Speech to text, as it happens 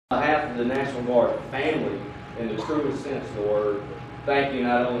behalf of the National Guard family, in the truest sense of the word, thank you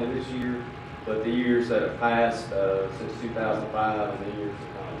not only this year, but the years that have passed since 2005 and the years to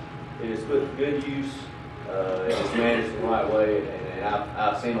come. It has put good use, it is managed the right way, and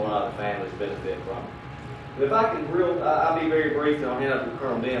I've seen a lot of the families benefit from it. But if I can I'll be very brief, and I'll hand it to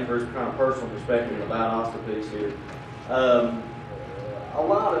Colonel Dent for his kind of personal perspective about Osterpiece here. A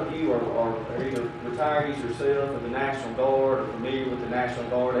lot of you are either retirees yourself of the National Guard or familiar with the National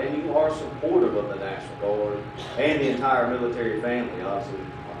Guard, and you are supportive of the National Guard and the entire military family, obviously,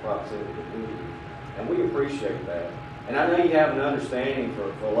 on proximity to you. And we appreciate that. And I know you have an understanding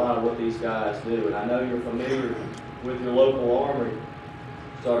for a lot of what these guys do, and I know you're familiar with your local armory,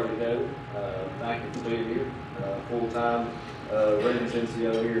 Sergeant Cody. Thank you for being here, full-time Reynolds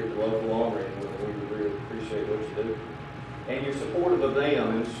NCO here at the local armory, and we really appreciate what you do. And you're supportive of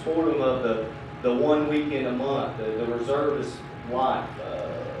them, and supportive of the 1 weekend a month, the reservist life,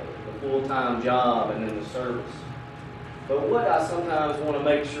 the full-time job, and then the service. But what I sometimes want to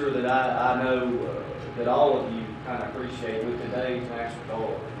make sure that I know that all of you kind of appreciate with today's National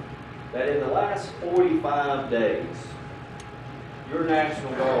Guard, that in the last 45 days, your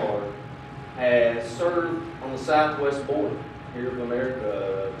National Guard has served on the southwest border here of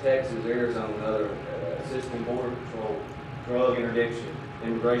America, Texas, Arizona, and other assisting border patrol, drug interdiction,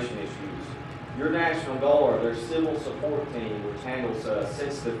 immigration issues. Your National Guard, their civil support team, which handles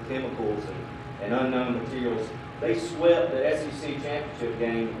sensitive chemicals and unknown materials, they swept the SEC championship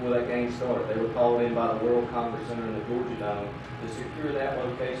game before that game started. They were called in by the World Congress Center in the Georgia Dome to secure that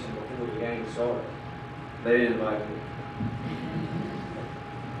location before the game started. They didn't invite me.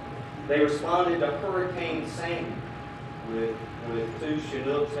 They responded to Hurricane Sandy with 2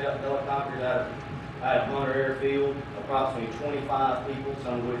 Chinooks helicopters out of Hunter Airfield, approximately 25 people,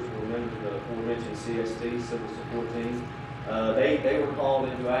 some of which were members of the aforementioned CST, Civil Support Team. They were called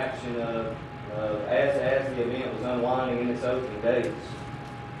into action as the event was unwinding in its opening days.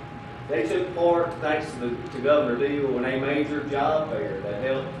 They took part, thanks to Governor Deal, in a major job fair that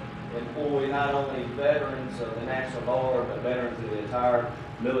helped employ not only veterans of the National Guard, but veterans of the entire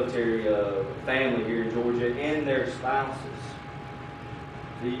military family here in Georgia and their spouses.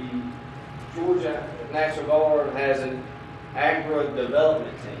 The Georgia National Guard has an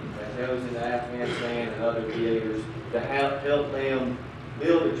agro-development team that goes into Afghanistan and other theaters to help them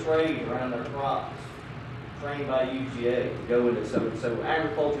build a trade around their crops, trained by UGA to go into so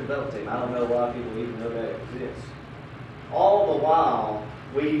agriculture development team. I don't know a lot of people even know that exists. All the while,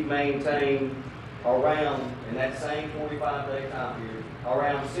 we've maintained around, in that same 45-day time period,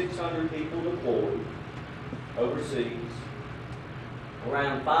 around 600 people deployed overseas,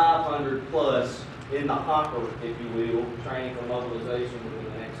 around 500 plus in the hopper, if you will, training for mobilization within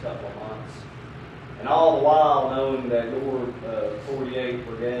the next couple of months. And all the while knowing that your 48th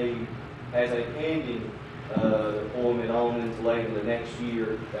Brigade has a pending deployment on into late in the next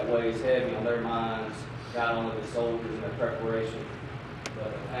year that weighs heavy on their minds, not only the soldiers and their preparation,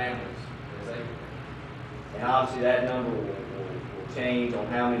 but the families as they. And obviously that number will change on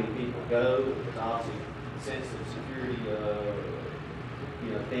how many people go. There's obviously sensitive security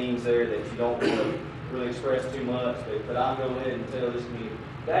themes there that you don't want to really express too much, but I'll go ahead and tell this community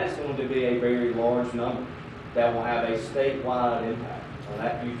that is going to be a very large number that will have a statewide impact on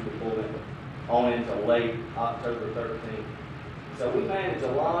that future deployment on into late October 13th. So we manage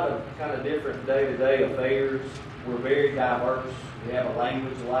a lot of kind of different day-to-day affairs. We're very diverse. We have a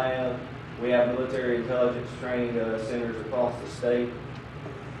language lab. We have military intelligence training centers across the state.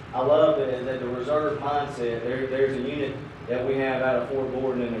 I love that the reserve mindset. There's a unit that we have out of Fort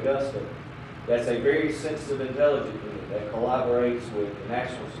Gordon in Augusta that's a very sensitive intelligence unit that collaborates with the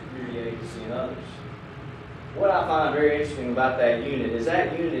National Security Agency and others. What I find very interesting about that unit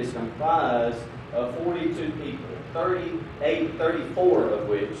is comprised of 42 people, 34 of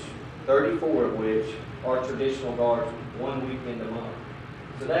which are traditional guardsmen, 1 weekend a month.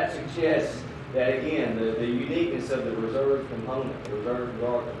 So that suggests that, again, the uniqueness of the reserve component, the reserve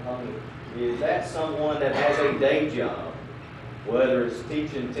guard component, is that someone that has a day job, whether it's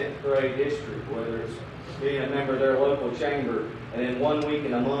teaching 10th grade history, whether it's being a member of their local chamber, and then 1 week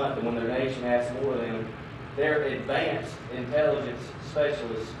in a month, and when their nation asks more of them, they're advanced intelligence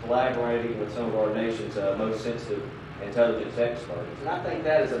specialists collaborating with some of our nation's most sensitive intelligence experts. And I think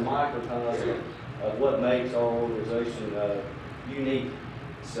that is a microcosm of what makes our organization unique.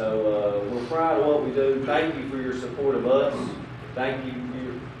 So we're proud of what we do. Thank you for your support of us. Thank you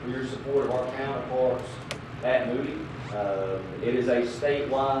for your support of our counterparts at Moody. It is a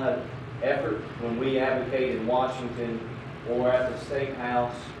statewide effort when we advocate in Washington or at the State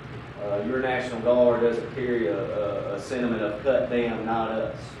House Your National Guard doesn't carry a sentiment of cut them, not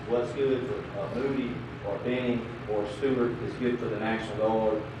us. What's good for Moody or Benny or Stewart is good for the National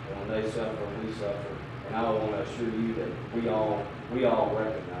Guard, and when they suffer, we suffer. And I want to assure you that we all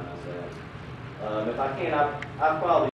recognize that. If I can, I probably